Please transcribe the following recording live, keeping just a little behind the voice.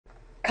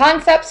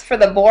Concepts for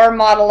the Bohr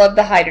model of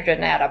the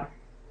hydrogen atom.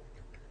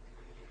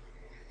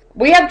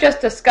 We have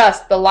just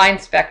discussed the line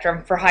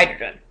spectrum for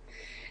hydrogen.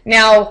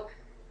 Now,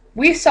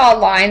 we saw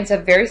lines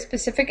of very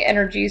specific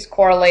energies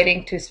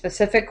correlating to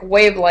specific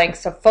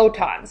wavelengths of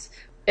photons.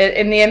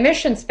 In the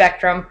emission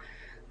spectrum,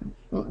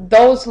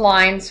 those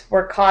lines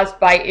were caused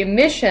by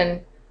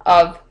emission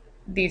of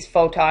these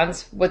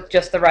photons with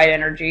just the right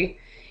energy.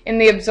 In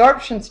the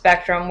absorption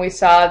spectrum, we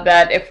saw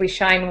that if we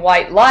shine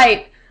white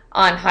light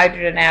on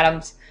hydrogen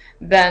atoms,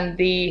 then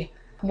the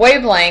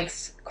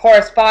wavelengths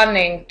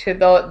corresponding to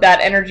that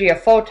energy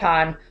of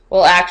photon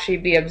will actually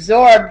be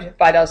absorbed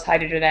by those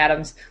hydrogen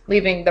atoms,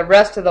 leaving the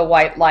rest of the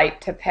white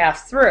light to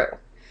pass through.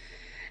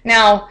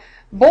 Now,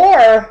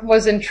 Bohr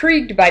was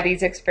intrigued by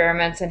these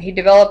experiments, and he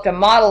developed a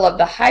model of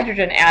the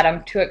hydrogen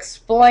atom to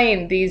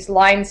explain these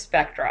line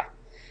spectra.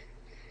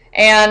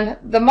 And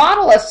the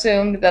model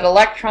assumed that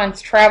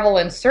electrons travel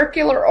in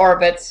circular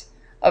orbits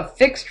of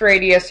fixed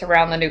radius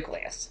around the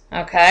nucleus.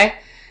 Okay?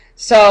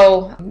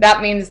 So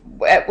that means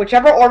at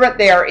whichever orbit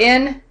they are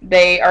in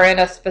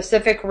a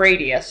specific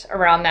radius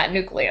around that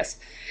nucleus.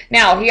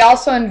 Now, he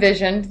also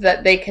envisioned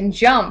that they can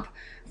jump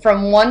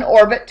from one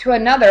orbit to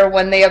another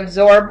when they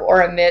absorb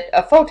or emit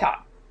a photon.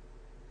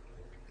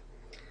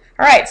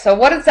 All right, so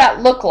what does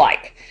that look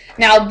like?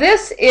 Now,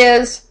 this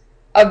is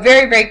a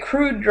very, very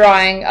crude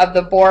drawing of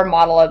the Bohr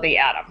model of the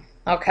atom.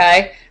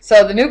 Okay,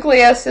 so the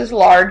nucleus is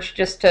large,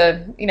 just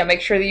to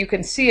make sure that you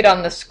can see it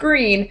on the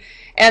screen,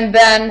 and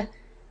then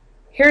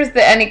here's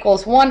the n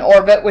equals 1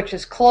 orbit, which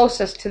is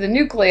closest to the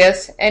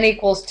nucleus. N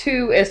equals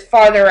 2 is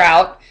farther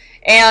out,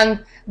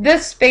 and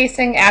this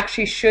spacing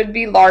actually should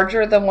be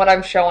larger than what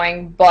I'm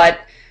showing, but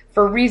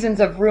for reasons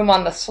of room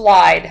on the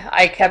slide,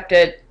 I kept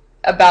it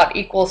about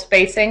equal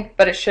spacing,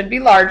 but it should be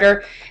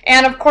larger.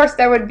 And of course,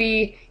 there would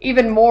be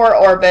even more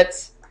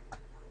orbits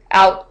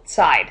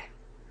outside.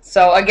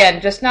 So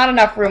again, just not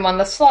enough room on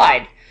the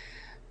slide.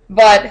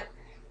 But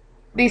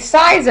the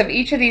size of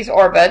each of these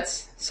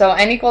orbits, so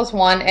n equals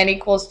 1, n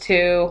equals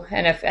 2,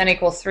 and if n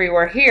equals 3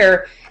 were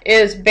here,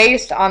 is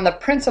based on the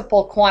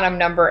principal quantum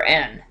number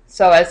n.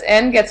 So as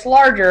n gets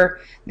larger,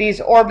 these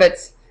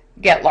orbits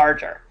get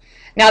larger.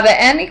 Now the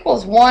n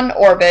equals 1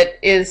 orbit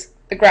is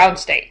the ground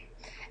state.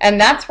 And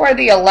that's where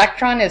the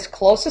electron is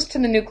closest to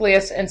the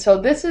nucleus, and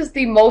so this is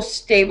the most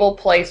stable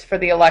place for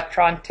the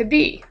electron to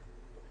be.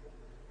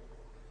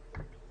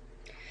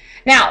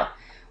 Now,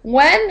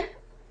 when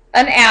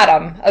an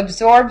atom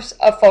absorbs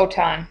a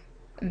photon,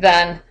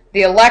 then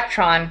the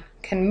electron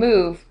can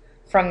move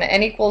from the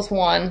n equals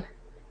 1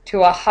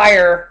 to a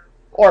higher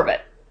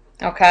orbit.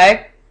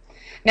 Okay?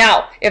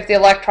 Now, if the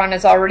electron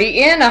is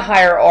already in a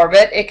higher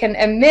orbit, it can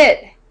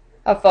emit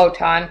a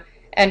photon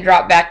and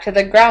drop back to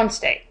the ground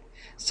state.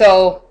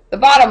 So the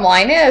bottom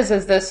line is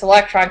this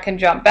electron can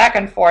jump back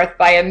and forth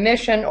by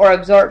emission or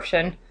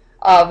absorption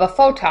of a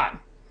photon.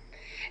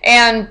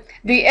 And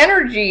the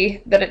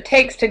energy that it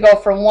takes to go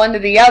from one to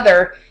the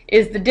other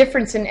is the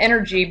difference in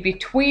energy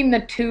between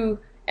the two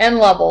n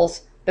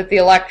levels that the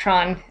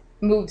electron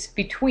moves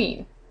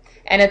between.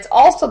 And it's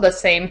also the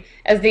same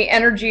as the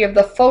energy of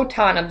the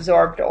photon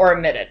absorbed or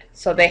emitted.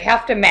 So they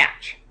have to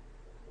match.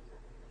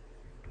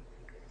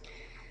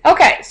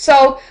 Okay,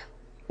 so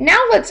now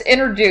let's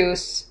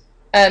introduce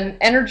an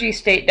energy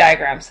state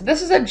diagram. So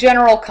this is a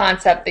general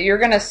concept that you're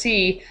going to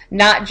see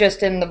not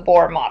just in the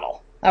Bohr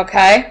model.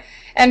 Okay?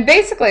 And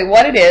basically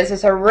what it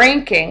is a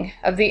ranking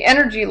of the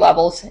energy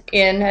levels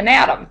in an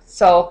atom.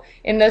 So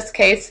in this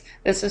case,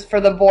 this is for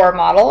the Bohr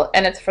model,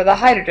 and it's for the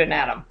hydrogen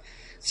atom.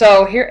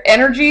 So here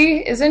energy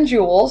is in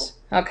joules,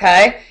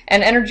 okay?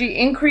 And energy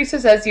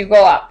increases as you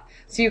go up.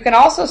 So you can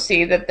also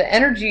see that the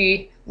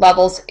energy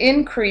levels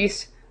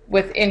increase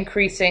with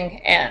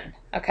increasing n.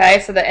 Okay,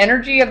 so the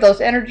energy of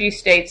those energy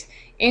states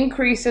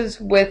increases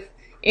with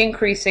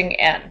increasing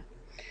n.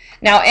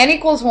 Now n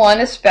equals 1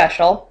 is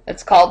special.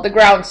 It's called the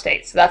ground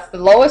state. So that's the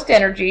lowest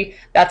energy.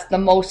 That's the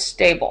most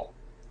stable.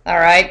 All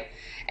right?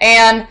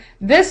 And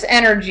this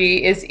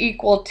energy is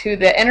equal to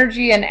the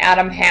energy an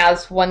atom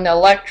has when the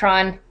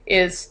electron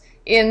is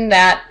in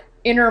that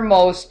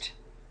innermost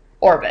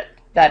orbit,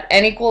 that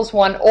n equals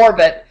 1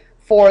 orbit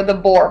for the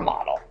Bohr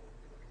model.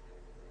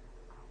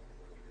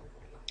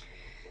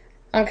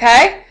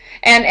 Okay?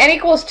 And n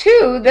equals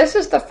 2, this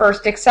is the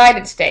first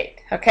excited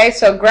state. Okay,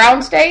 so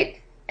ground state,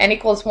 n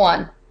equals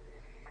 1.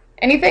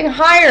 Anything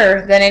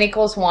higher than n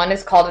equals 1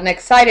 is called an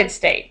excited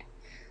state.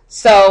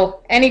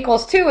 So n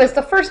equals 2 is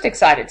the first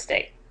excited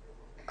state.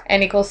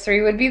 N equals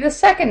 3 would be the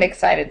second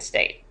excited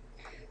state.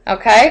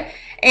 Okay,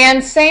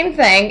 and same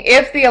thing,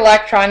 if the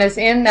electron is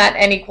in that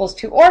n equals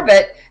 2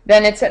 orbit,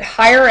 then it's at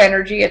higher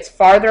energy, it's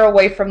farther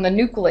away from the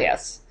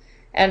nucleus.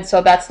 And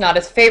so that's not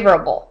as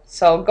favorable.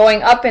 So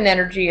going up in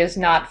energy is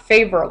not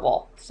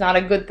favorable. It's not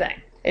a good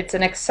thing. It's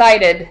an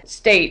excited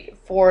state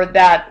for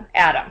that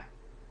atom.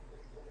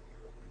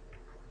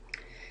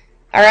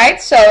 All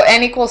right, so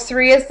n equals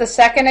 3 is the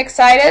second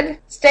excited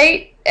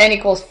state, n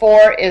equals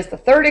 4 is the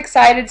third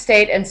excited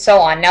state, and so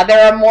on. Now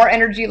there are more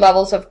energy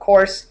levels, of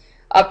course,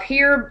 up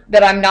here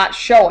that I'm not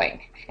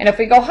showing. And if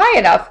we go high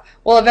enough,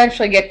 we'll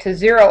eventually get to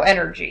 0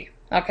 energy.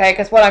 okay?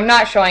 Because what I'm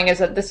not showing is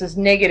that this is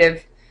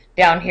negative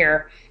down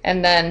here,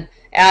 and then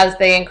as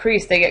they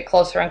increase, they get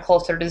closer and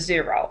closer to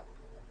 0.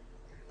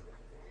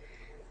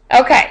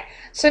 Okay,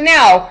 so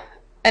now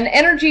an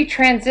energy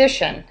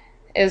transition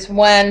is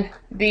when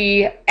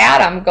the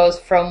atom goes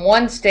from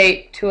one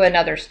state to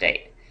another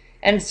state.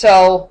 And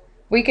so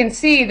we can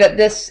see that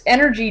this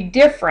energy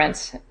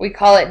difference, we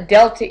call it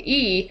delta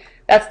E,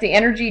 that's the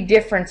energy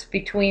difference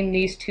between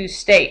these two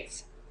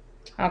states.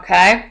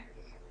 Okay?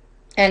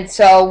 And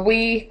so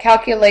we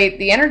calculate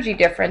the energy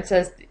difference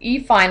as E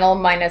final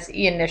minus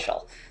E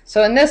initial.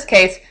 So in this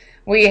case,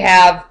 we're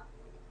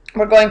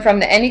going from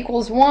the n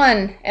equals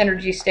 1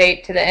 energy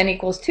state to the n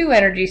equals 2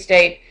 energy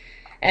state.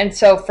 And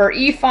so for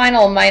E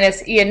final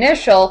minus E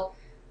initial,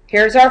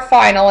 here's our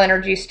final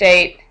energy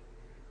state,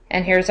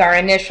 and here's our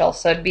initial.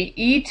 So it'd be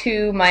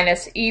E2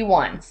 minus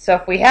E1. So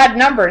if we had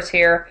numbers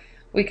here,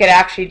 we could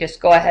actually just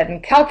go ahead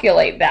and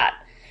calculate that.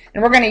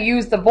 And we're going to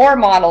use the Bohr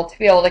model to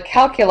be able to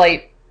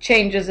calculate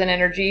changes in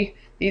energy,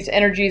 these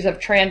energies of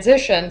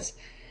transitions,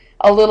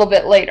 a little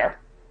bit later.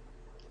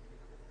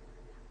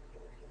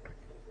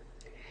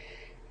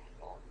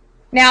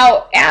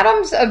 Now,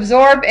 atoms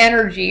absorb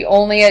energy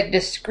only at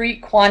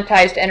discrete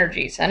quantized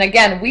energies. And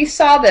again, we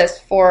saw this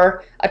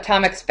for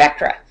atomic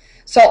spectra.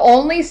 So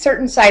only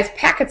certain size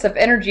packets of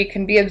energy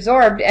can be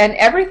absorbed, and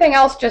everything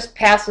else just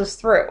passes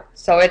through.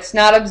 So it's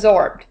not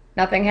absorbed.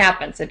 Nothing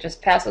happens. It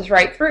just passes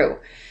right through.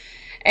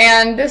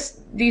 And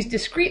these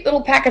discrete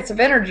little packets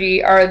of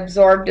energy are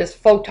absorbed as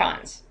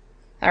photons.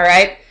 All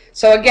right?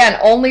 So again,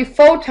 only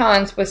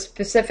photons with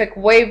specific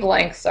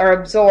wavelengths are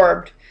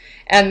absorbed.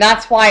 And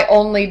that's why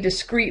only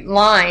discrete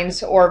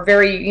lines or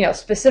very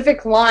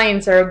specific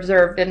lines are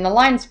observed in the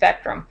line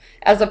spectrum,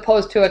 as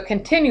opposed to a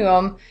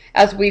continuum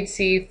as we'd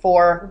see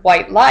for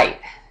white light.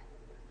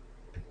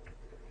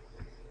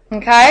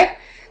 Okay,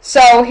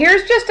 so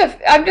here's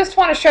I just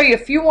want to show you a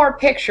few more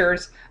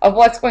pictures of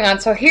what's going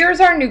on. So here's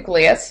our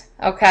nucleus.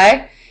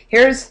 Okay,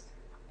 here's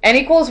n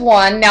equals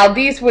 1. Now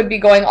these would be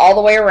going all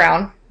the way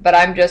around, but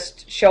I'm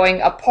just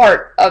showing a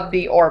part of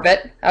the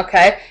orbit,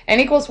 okay? N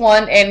equals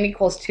 1, n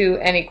equals 2,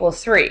 n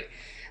equals 3.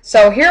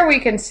 So here we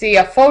can see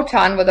a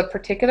photon with a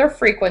particular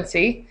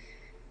frequency,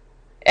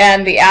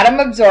 and the atom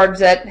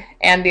absorbs it,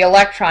 and the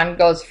electron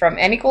goes from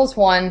n equals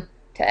 1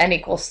 to n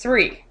equals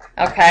 3,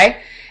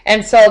 okay?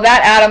 And so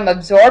that atom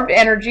absorbed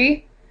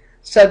energy,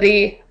 so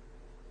the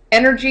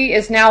energy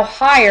is now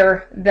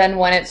higher than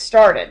when it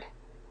started.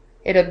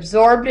 It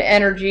absorbed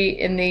energy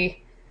in the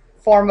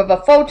form of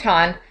a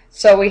photon,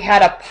 so we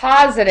had a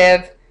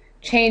positive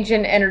change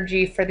in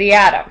energy for the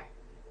atom.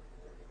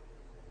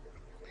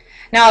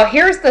 Now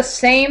here's the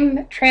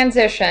same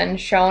transition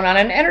shown on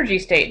an energy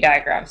state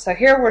diagram. So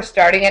here we're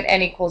starting at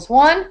n equals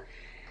 1.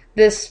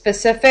 This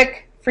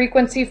specific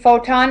frequency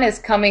photon is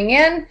coming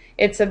in,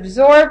 it's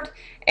absorbed,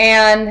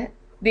 and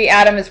the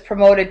atom is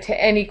promoted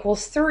to n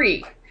equals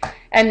 3.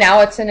 And now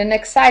it's in an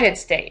excited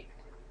state.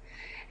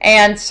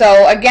 And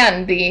so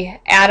again, the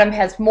atom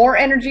has more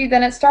energy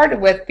than it started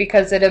with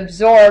because it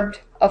absorbed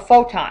a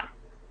photon.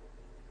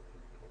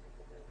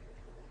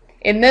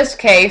 In this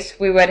case,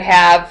 we would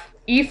have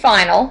E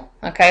final,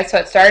 okay, so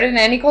it started at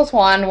n equals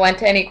 1, went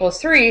to n equals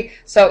 3,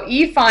 so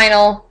E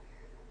final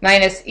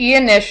minus E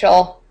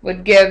initial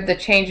would give the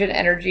change in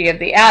energy of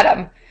the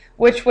atom,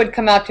 which would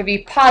come out to be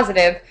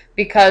positive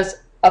because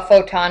a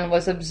photon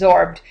was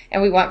absorbed,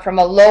 and we went from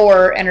a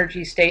lower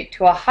energy state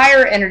to a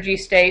higher energy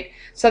state,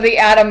 so the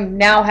atom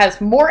now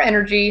has more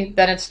energy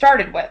than it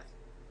started with.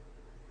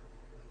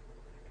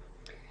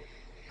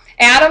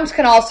 Atoms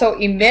can also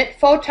emit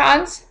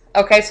photons.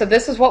 Okay, so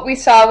this is what we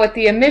saw with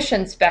the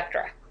emission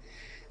spectra.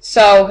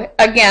 So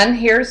again,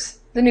 here's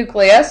the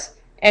nucleus,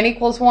 n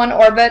equals 1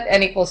 orbit,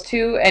 n equals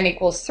 2, n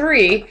equals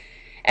 3,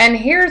 and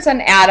here's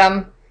an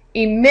atom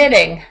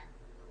emitting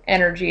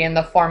energy in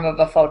the form of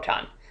a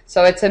photon.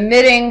 So it's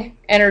emitting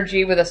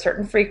energy with a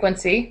certain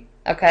frequency.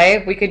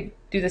 Okay, we could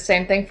do the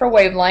same thing for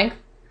wavelength.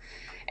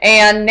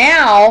 And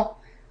now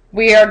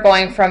we are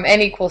going from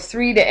n equals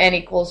 3 to n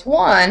equals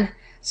 1.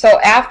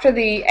 So after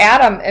the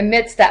atom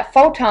emits that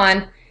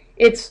photon,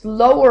 it's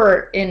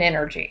lower in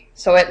energy.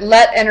 So it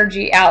let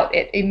energy out.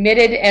 It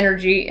emitted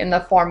energy in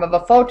the form of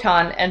a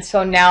photon, and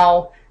so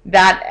now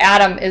that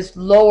atom is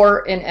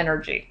lower in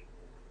energy.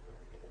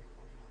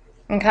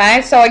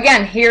 Okay, so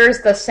again,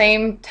 here's the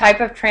same type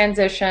of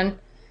transition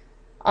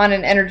on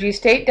an energy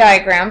state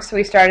diagram. So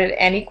we started at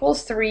n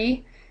equals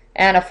 3,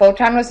 and a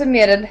photon was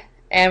emitted,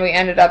 and we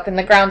ended up in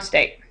the ground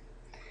state.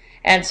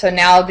 And so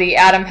now the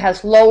atom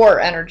has lower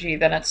energy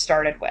than it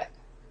started with.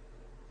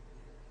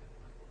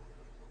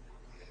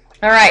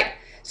 All right,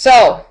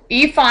 so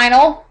E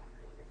final,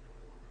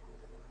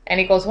 n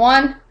equals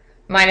 1,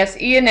 minus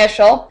E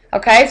initial.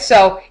 Okay,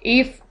 so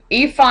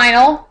E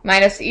final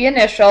minus E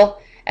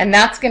initial, and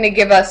that's going to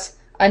give us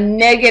a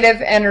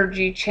negative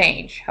energy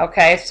change.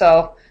 Okay,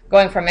 so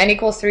going from n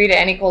equals 3 to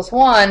n equals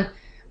 1,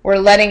 we're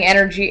letting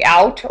energy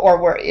out,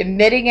 or we're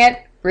emitting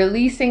it,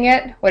 releasing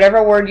it,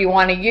 whatever word you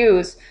want to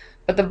use.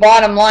 But the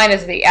bottom line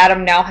is the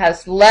atom now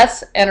has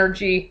less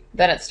energy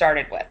than it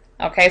started with.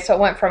 Okay, so it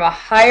went from a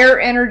higher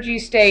energy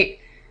state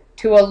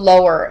to a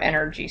lower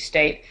energy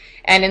state.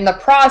 And in the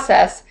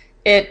process,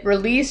 it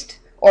released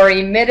or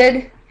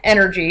emitted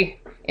energy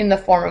in the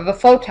form of a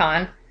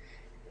photon.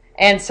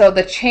 And so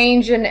the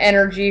change in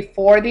energy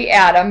for the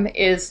atom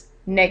is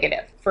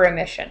negative for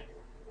emission.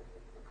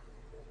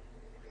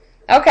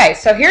 Okay,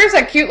 so here's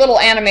a cute little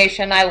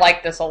animation. I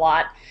like this a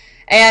lot.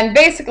 And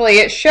basically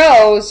it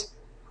shows,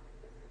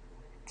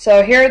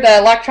 so here the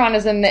electron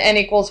is in the n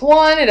equals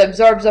 1. It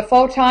absorbs a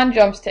photon,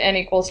 jumps to n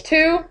equals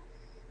 2.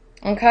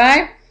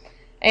 Okay?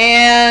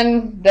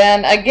 And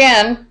then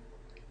again,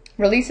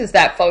 releases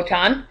that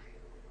photon.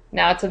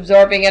 Now it's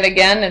absorbing it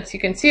again, and so you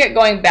can see it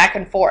going back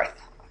and forth.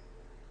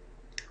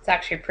 It's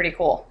actually pretty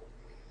cool.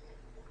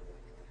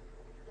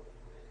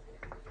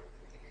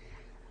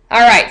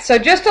 All right, so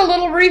just a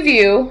little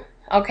review,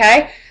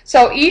 okay?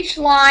 So each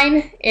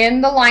line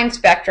in the line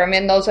spectrum,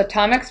 in those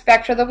atomic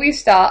spectra that we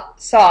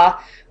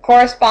saw,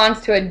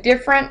 corresponds to a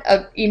different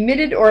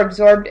emitted or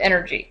absorbed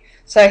energy.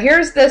 So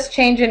here's this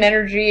change in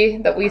energy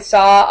that we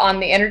saw on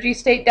the energy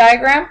state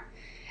diagram.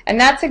 And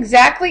that's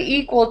exactly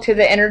equal to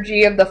the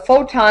energy of the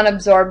photon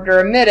absorbed or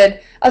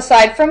emitted,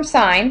 aside from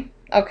sign,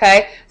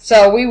 okay?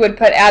 So we would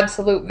put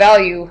absolute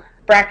value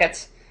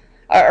brackets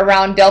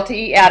around delta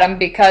E atom,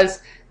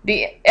 because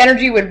the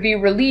energy would be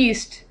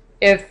released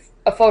if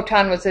a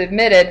photon was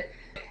emitted.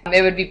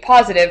 It would be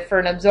positive for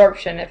an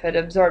absorption if it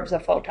absorbs a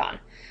photon.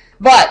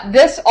 But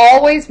this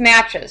always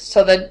matches,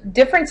 so the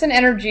difference in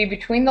energy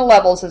between the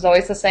levels is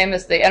always the same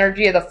as the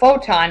energy of the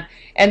photon,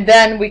 and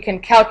then we can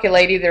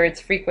calculate either its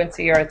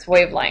frequency or its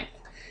wavelength.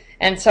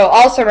 And so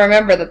also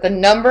remember that the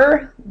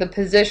number, the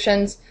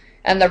positions,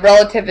 and the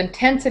relative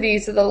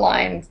intensities of the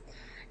lines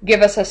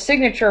give us a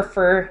signature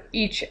for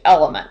each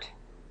element.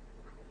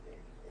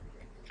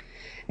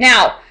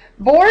 Now,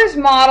 Bohr's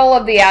model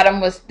of the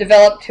atom was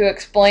developed to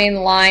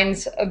explain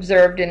lines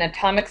observed in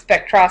atomic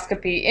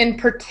spectroscopy, in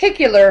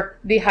particular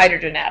the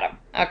hydrogen atom.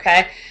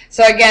 Okay,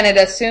 so again, it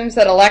assumes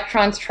that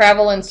electrons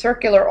travel in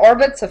circular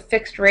orbits of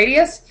fixed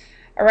radius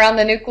around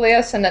the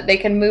nucleus, and that they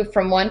can move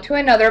from one to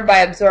another by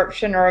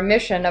absorption or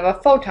emission of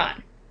a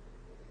photon.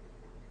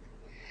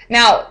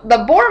 Now,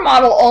 the Bohr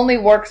model only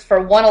works for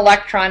one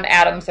electron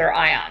atoms or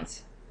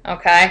ions.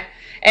 Okay,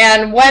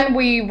 and when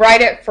we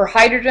write it for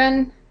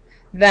hydrogen,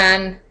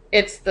 then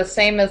it's the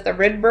same as the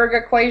Rydberg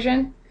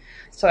equation,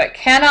 so it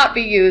cannot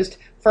be used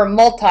for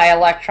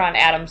multi-electron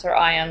atoms or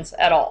ions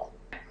at all.